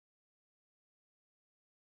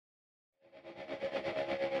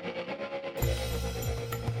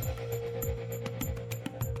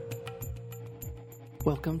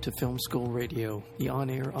Welcome to Film School Radio, the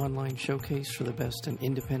on-air online showcase for the best in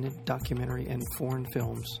independent documentary and foreign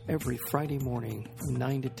films, every Friday morning from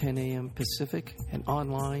 9 to 10 a.m. Pacific and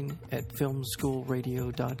online at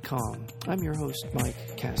filmschoolradio.com. I'm your host,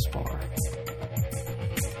 Mike Kaspar.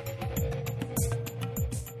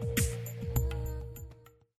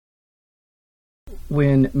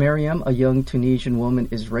 When Mariam, a young Tunisian woman,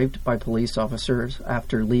 is raped by police officers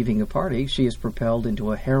after leaving a party, she is propelled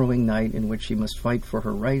into a harrowing night in which she must fight for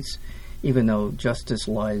her rights, even though justice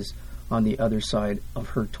lies on the other side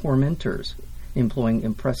of her tormentors. Employing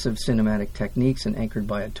impressive cinematic techniques and anchored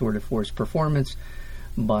by a tour de force performance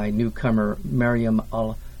by newcomer Mariam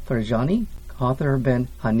Al-Farjani, author Ben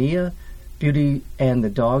Hania, Beauty and the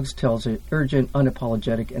Dogs tells an urgent,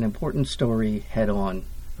 unapologetic, and important story head-on.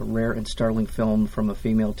 A rare and startling film from a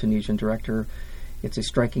female Tunisian director. It's a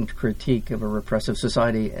striking critique of a repressive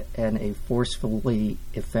society and a forcefully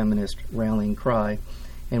effeminist rallying cry.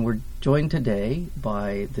 And we're joined today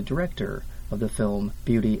by the director of the film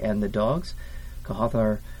Beauty and the Dogs,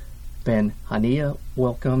 Kauthar Ben Hania.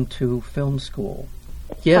 Welcome to Film School.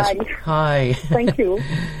 Yes. Hi. Thank you.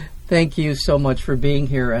 Thank you so much for being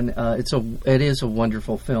here. And it is a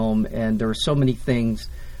wonderful film, and there are so many things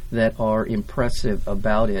that are impressive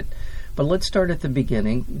about it. But let's start at the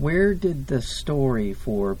beginning. Where did the story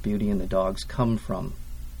for Beauty and the Dogs come from?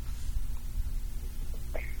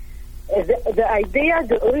 The idea,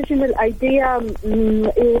 the original idea,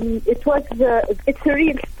 it's a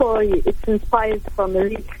real story. It's inspired from a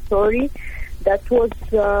real story that was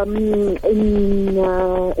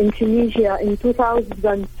in Tunisia in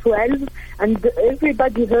 2012, and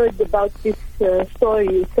everybody heard about this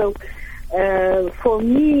story. So for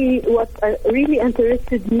me, what really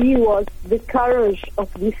interested me was the courage of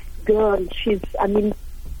this girl.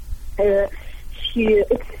 It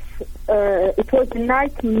was a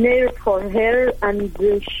nightmare for her, and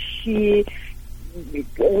she,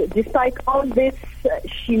 despite all this,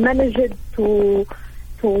 she managed to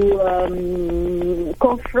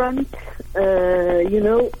confront, a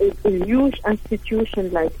huge institution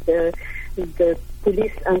like the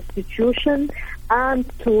police institution, and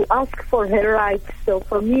to ask for her rights. So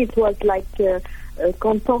for me, it was like a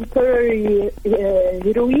contemporary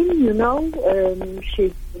heroine.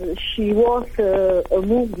 She was a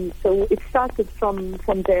movie, so it started from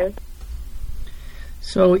there.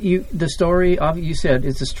 So the story, you said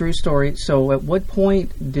it's a true story. So at what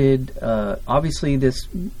point did obviously this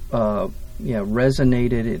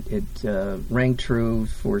resonated? It rang true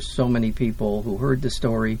for so many people who heard the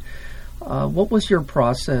story. What was your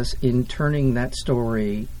process in turning that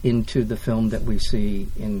story into the film that we see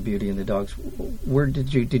in Beauty and the Dogs? Where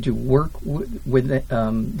did you work with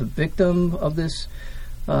the victim of this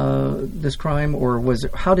crime, or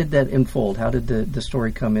how did that unfold? How did the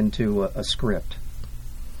story come into a script?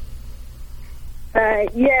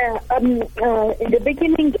 In the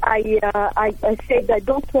beginning, I said I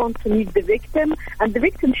don't want to meet the victim, and the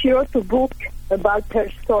victim, she wrote a book about her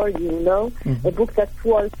story. Mm-hmm. A book that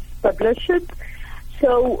was published.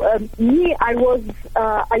 So I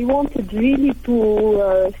wanted really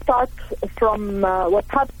to start from what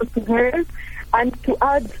happened to her, and to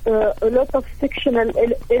add a lot of fictional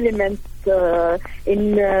elements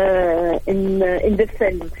in the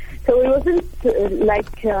film. So it wasn't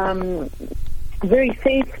very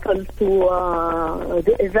faithful to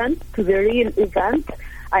the event, to the real event.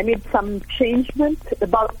 I made some changement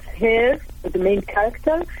about her, the main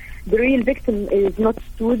character. The real victim is not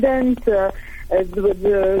student. The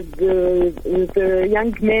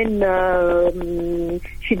young man,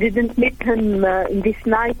 she didn't meet him in this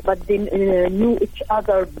night, but they knew each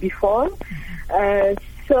other before.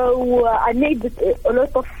 So I made a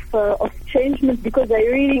lot of changement because I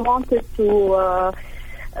really wanted to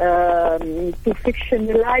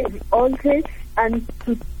fictionalize all this and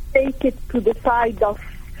to take it to the side of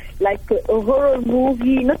like a horror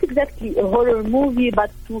movie, not exactly a horror movie,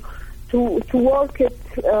 but to work it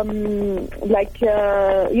a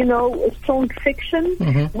strong fiction,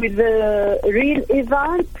 mm-hmm. with a real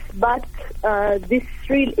event, but these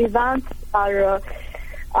real events are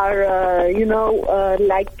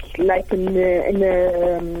like in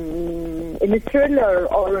a thriller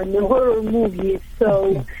or in a horror movie.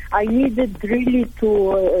 So I needed really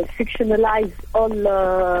to fictionalize all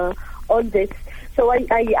this. So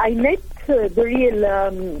I met the real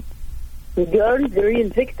girl, the real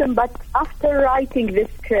victim, but after writing this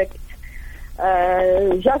script,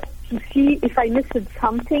 just to see if I missed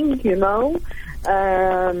something,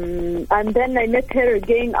 and then I met her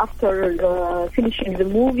again after finishing the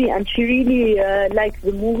movie, and she really liked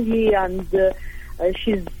the movie, and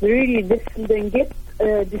she's really defending it.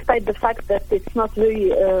 despite the fact that it's not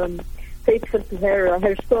very faithful to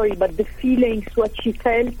her story, but the feelings, what she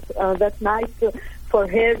felt that night for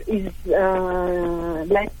her is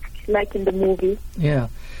like in the movie. Yeah,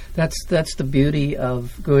 that's the beauty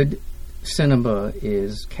of good cinema,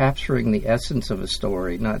 is capturing the essence of a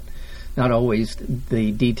story, not always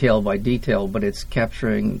the detail by detail, but it's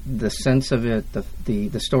capturing the sense of it,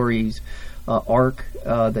 the story's arc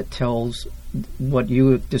that tells what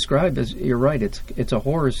you described as, you're right, it's a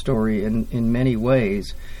horror story in many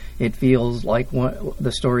ways. It feels like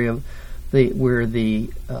the story of where the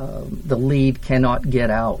lead cannot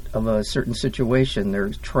get out of a certain situation. They're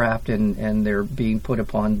trapped and they're being put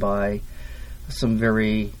upon by some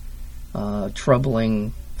very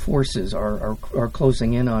troubling forces are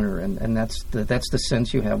closing in on her, and that's the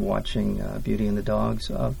sense you have watching Beauty and the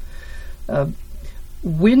Dogs.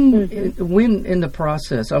 When in the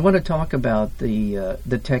process, I want to talk about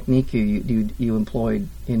the technique you employed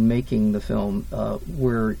in making the film,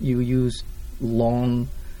 where you use long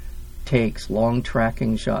takes, long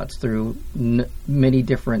tracking shots through many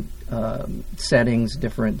different settings,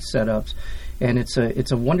 different setups, and it's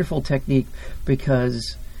a wonderful technique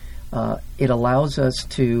because it allows us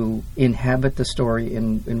to inhabit the story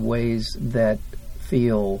in ways that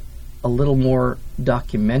feel a little more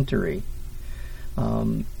documentary.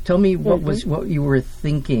 Tell me what you were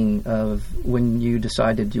thinking of when you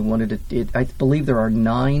decided you wanted to. I believe there are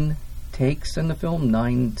 9 takes in the film,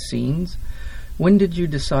 9 scenes. When did you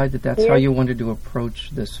decide that that's how you wanted to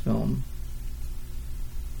approach this film?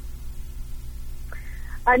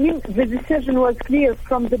 I mean, the decision was clear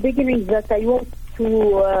from the beginning that I want to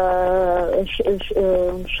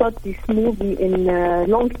shot this movie in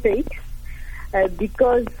long takes.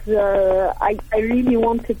 Because I really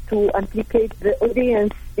wanted to implicate the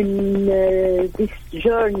audience in this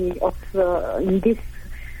journey of in this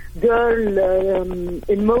girl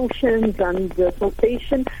emotions and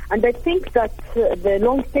sensation, and I think that the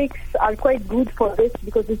long takes are quite good for this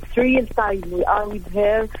because it's real time. We are with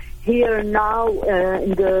her here now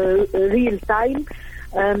in the real time,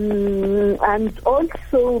 and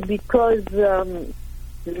also because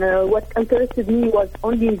what interested me was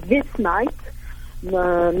only this night.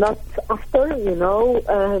 Not after,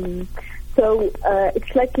 so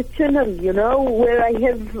it's like a tunnel, where I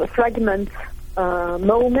have fragments,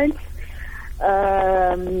 moments,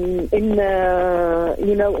 in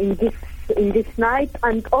this night,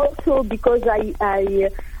 and also because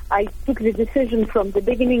I took the decision from the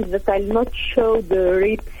beginning that I'll not show the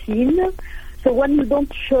rape scene. So when you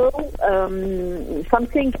don't show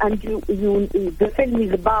something and the film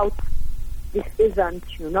is about this isn't,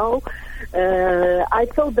 I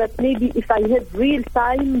thought that maybe if I have real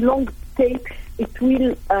time, long takes, it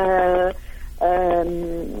will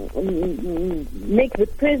make the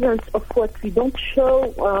presence of what we don't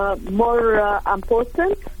show more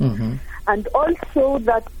important. Mm-hmm. And also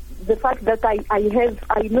that the fact that I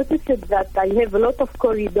noticed that I have a lot of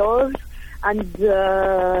corridors and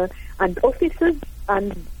offices,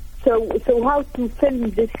 and so how to film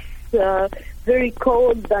this very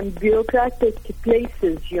cold and bureaucratic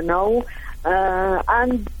places,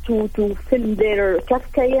 and to film their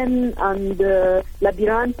Kafkaian and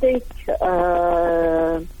labyrinthic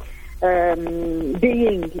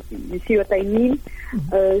being. You see what I mean?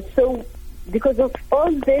 Mm-hmm. So because of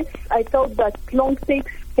all this, I thought that long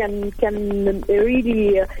takes can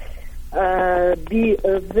really be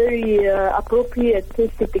a very appropriate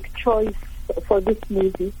aesthetic choice for this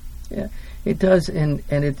movie. Yeah. It does, and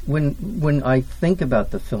it when I think about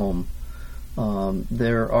the film,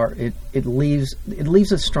 it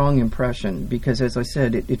leaves a strong impression because, as I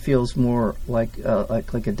said, it feels more like a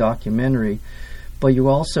documentary, but you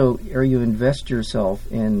invest yourself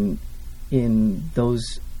in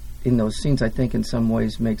those scenes. I think in some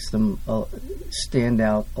ways makes them stand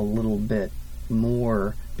out a little bit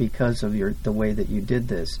more because of the way that you did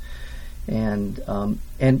this. And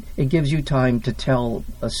it gives you time to tell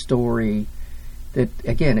a story that,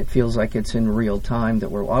 again, it feels like it's in real time.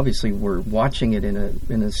 That we're watching it in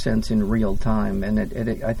a sense in real time, and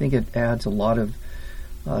I think it adds a lot of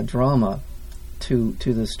drama to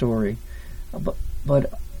the story.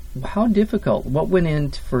 But how difficult? What went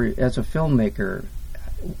in as a filmmaker?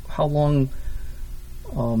 How long?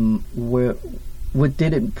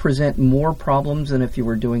 Did it present more problems than if you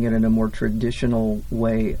were doing it in a more traditional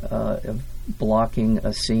way of blocking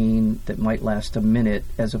a scene that might last a minute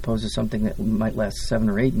as opposed to something that might last 7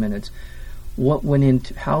 or 8 minutes? What went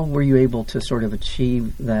into? How were you able to sort of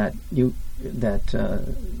achieve that?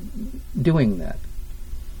 Doing that?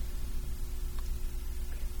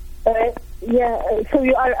 So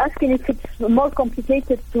you are asking if it's more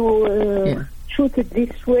complicated to shoot it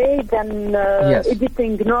this way than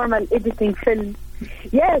editing normal editing film.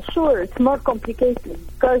 Yeah, sure, it's more complicated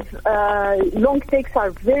because long takes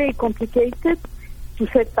are very complicated to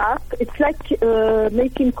set up. It's like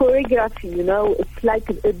making choreography, you know. It's like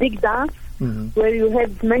a big dance where you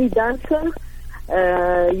have many dancers,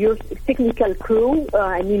 your technical crew,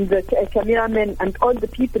 the cameraman and all the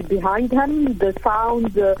people behind him, the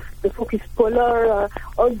sound, the focus puller,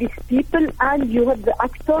 all these people, and you have the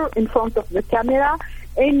actor in front of the camera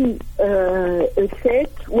in a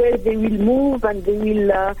set where they will move and they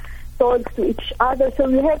will talk to each other. So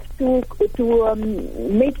you have to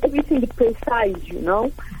make everything precise, you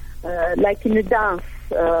know, like in a dance,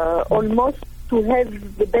 almost to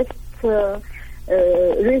have the best result.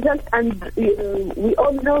 And we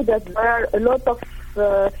all know that there are a lot of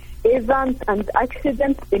events and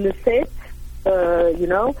accidents in a set, you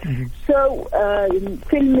know. So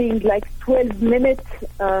filming like 12 minutes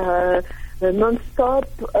non-stop,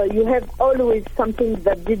 you have always something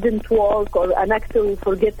that didn't work, or an actor will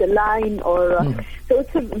forget a line, or so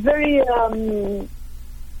it's a very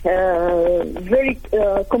very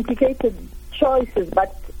complicated choices.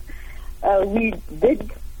 But we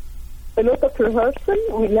did a lot of rehearsal.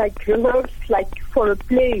 We rehearse like for a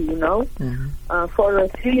play, you know, for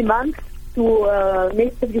 3 months to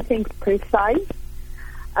make everything precise,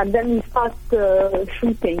 and then we start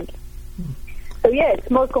shooting. So yeah, it's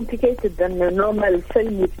more complicated than a normal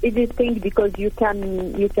film with editing, because you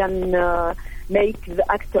can make the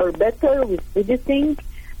actor better with editing.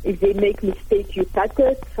 If they make mistake, you cut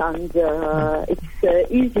it, and it's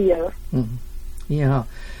easier. Yeah.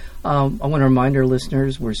 I want to remind our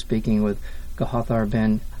listeners we're speaking with Kawthar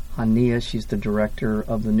Ben Hania. She's the director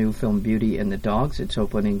of the new film Beauty and the Dogs. It's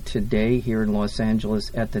opening today here in Los Angeles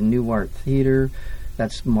at the New Art Theater.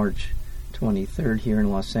 That's March 23rd here in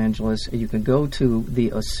Los Angeles. You can go to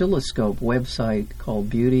the Oscilloscope website called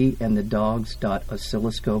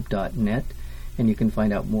beautyandthedogs.oscilloscope.net, and you can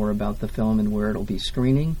find out more about the film and where it'll be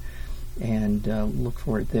screening, and look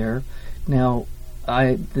for it there. Now,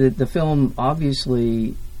 the film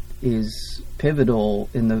obviously is pivotal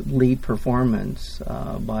in the lead performance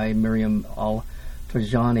by Miriam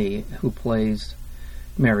Al-Farjani, who plays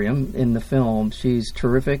Miriam in the film. She's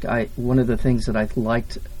terrific. One of the things that I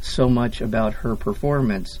liked so much about her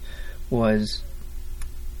performance was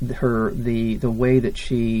the way that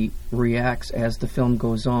she reacts as the film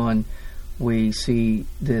goes on. We see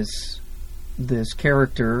this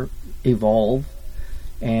character evolve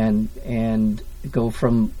and go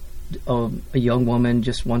from a young woman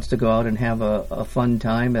just wants to go out and have a fun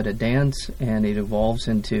time at a dance, and it evolves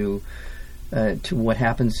into to what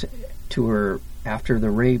happens to her after the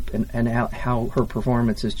rape, and how her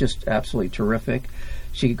performance is just absolutely terrific.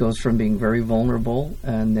 She goes from being very vulnerable,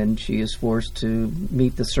 and then she is forced to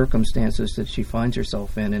meet the circumstances that she finds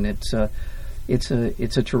herself in, and it's a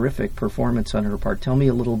terrific performance on her part. Tell me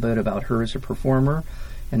a little bit about her as a performer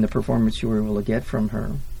and the performance you were able to get from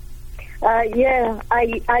her.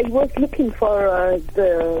 I was looking for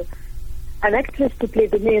an actress to play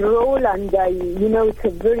the main role, and it's a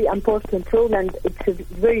very important role, and it's a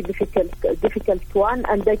very difficult one,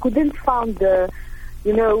 and I couldn't find a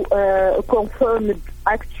confirmed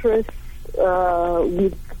actress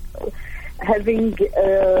with having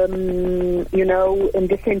in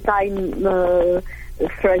the same time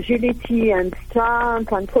fragility and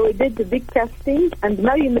strength, and so I did the big casting. And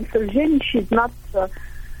Miriam Al-Farjani, she's not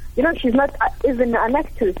she's not even an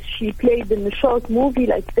actress. She played in a short movie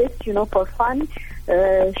like this, for fun.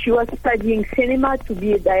 She was studying cinema to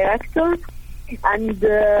be a director, and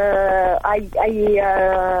I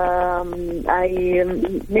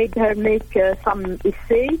made her make some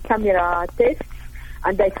camera tests,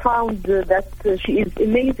 and I found that she is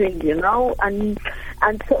amazing, and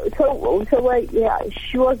so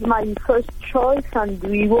she was my first choice, and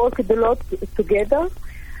we worked a lot together.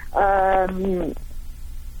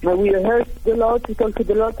 We rehearsed a lot, we talked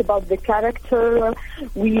a lot about the character.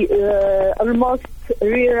 We almost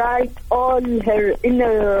rewrite all her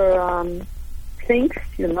inner things,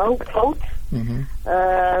 thoughts, when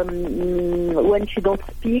she don't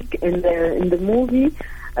speak in the movie.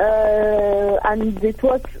 And it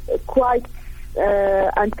was quite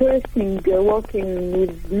interesting working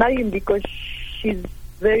with Miriam, because she's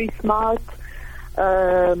very smart,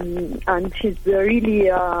 and she's really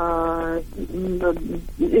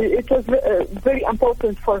it was very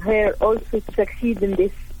important for her also to succeed in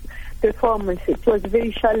this performance. It was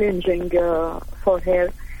very challenging for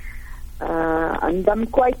her, and I'm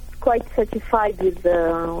quite satisfied with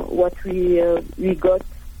what we got.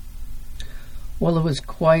 Well, it was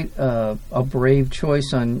quite a brave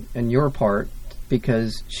choice on your part,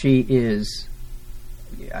 because she is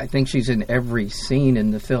I think she's in every scene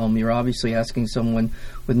in the film. You're obviously asking someone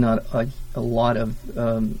with not a lot of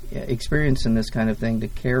experience in this kind of thing to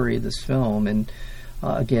carry this film. And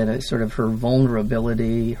again, sort of her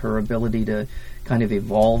vulnerability, her ability to kind of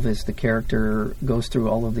evolve as the character goes through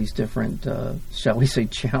all of these different, shall we say,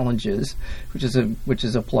 challenges, which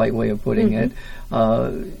is a polite way of putting it.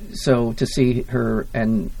 So to see her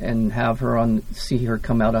and have her see her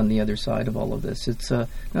come out on the other side of all of this,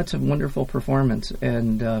 that's a wonderful performance,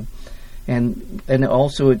 and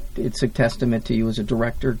also it's a testament to you as a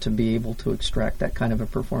director to be able to extract that kind of a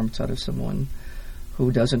performance out of someone who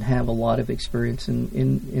doesn't have a lot of experience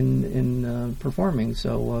in performing.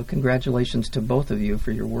 So congratulations to both of you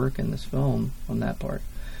for your work in this film on that part.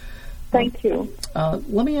 Thank you.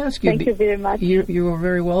 Let me ask you. Thank you very much. You are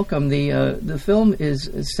very welcome. The film is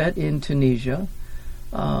set in Tunisia,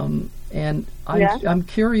 and I'm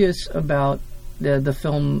curious about the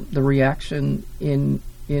film, the reaction in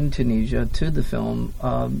Tunisia to the film.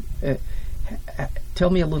 Tell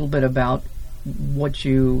me a little bit about what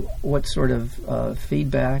sort of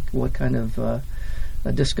feedback, what kind of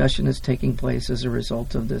discussion is taking place as a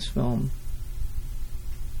result of this film.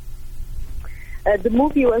 The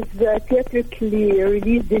movie was theatrically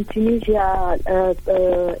released in Tunisia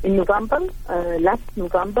in November, last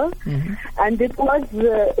November, and it was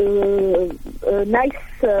a nice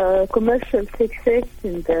commercial success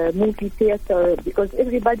in the movie theater because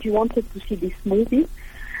everybody wanted to see this movie.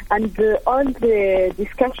 And all the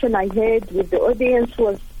discussion I had with the audience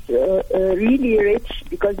was really rich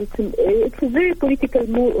because it's a very political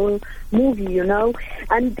movie, you know.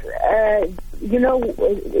 And,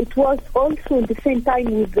 it was also at the same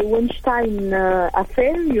time with the Weinstein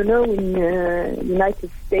affair, you know, in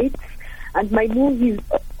United States. And my movie is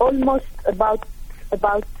almost about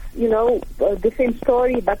the same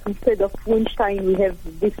story, but instead of Weinstein, we have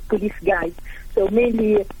these police guys. So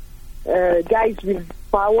mainly guys with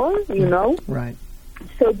power, you know. Right.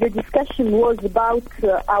 So the discussion was about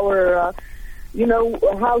our,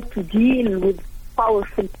 how to deal with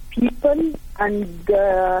powerful people. And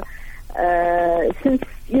since,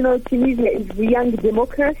 Tunisia is a young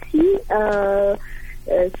democracy,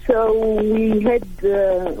 so we had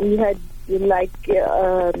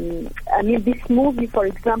this movie, for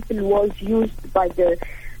example, was used by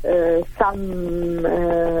some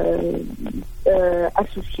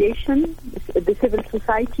association, the civil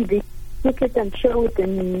society. They took it and showed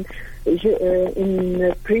it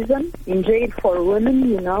in prison, in jail for women,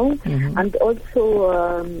 you know, and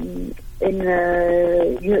also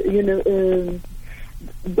in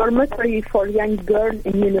dormitory for young girls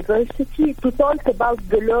in university to talk about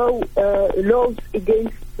the laws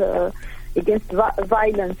against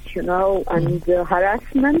violence, you know, and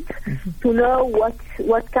harassment, to know what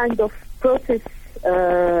kind of process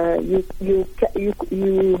you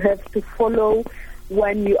have to follow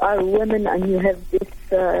when you are a woman and you have this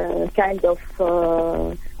kind of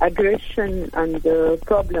aggression and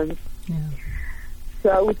problems. Yeah.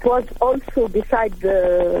 So it was also, besides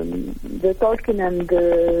the talking and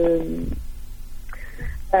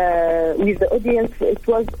with the audience, it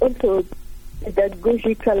was also a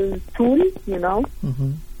pedagogical tool, you know.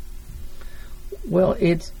 Well,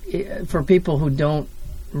 it's for people who don't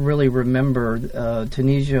really remember,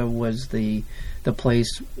 Tunisia was the place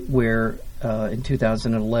where in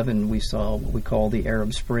 2011 we saw what we call the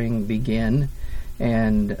Arab Spring begin,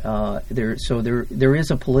 and there is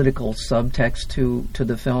a political subtext to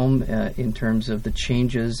the film in terms of the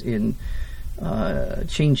changes in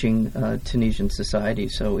changing Tunisian society.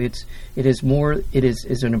 So it is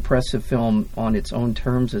an impressive film on its own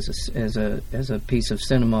terms as a piece of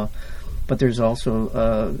cinema. But there's also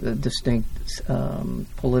a distinct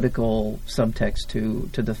political subtext to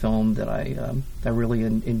the film that I really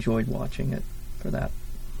enjoyed watching it for that.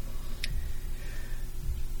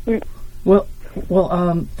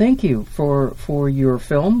 Well, thank you for your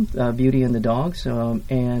film, Beauty and the Dogs,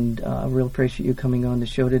 and I really appreciate you coming on the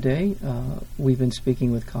show today. We've been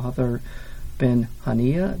speaking with Kawthar Ben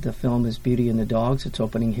Hania. The film is Beauty and the Dogs. It's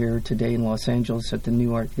opening here today in Los Angeles at the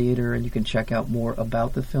New Art Theater, and you can check out more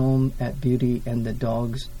about the film at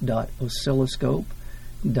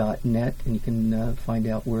beautyandthedogs.oscilloscope.net, and you can find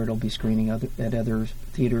out where it'll be screening at other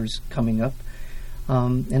theaters coming up,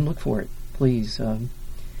 and look for it, please.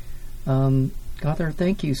 Kawthar,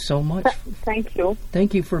 thank you so much. Thank you.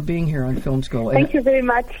 Thank you for being here on Film School. Thank you very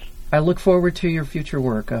much. I look forward to your future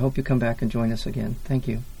work. I hope you come back and join us again. Thank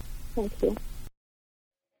you. Thank you.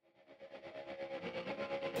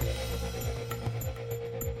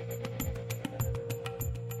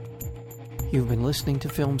 You've been listening to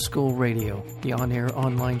Film School Radio, the on-air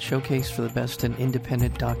online showcase for the best in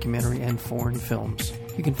independent documentary and foreign films.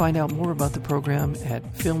 You can find out more about the program at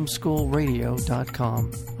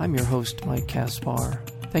filmschoolradio.com. I'm your host, Mike Kaspar.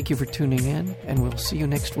 Thank you for tuning in, and we'll see you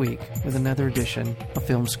next week with another edition of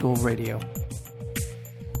Film School Radio.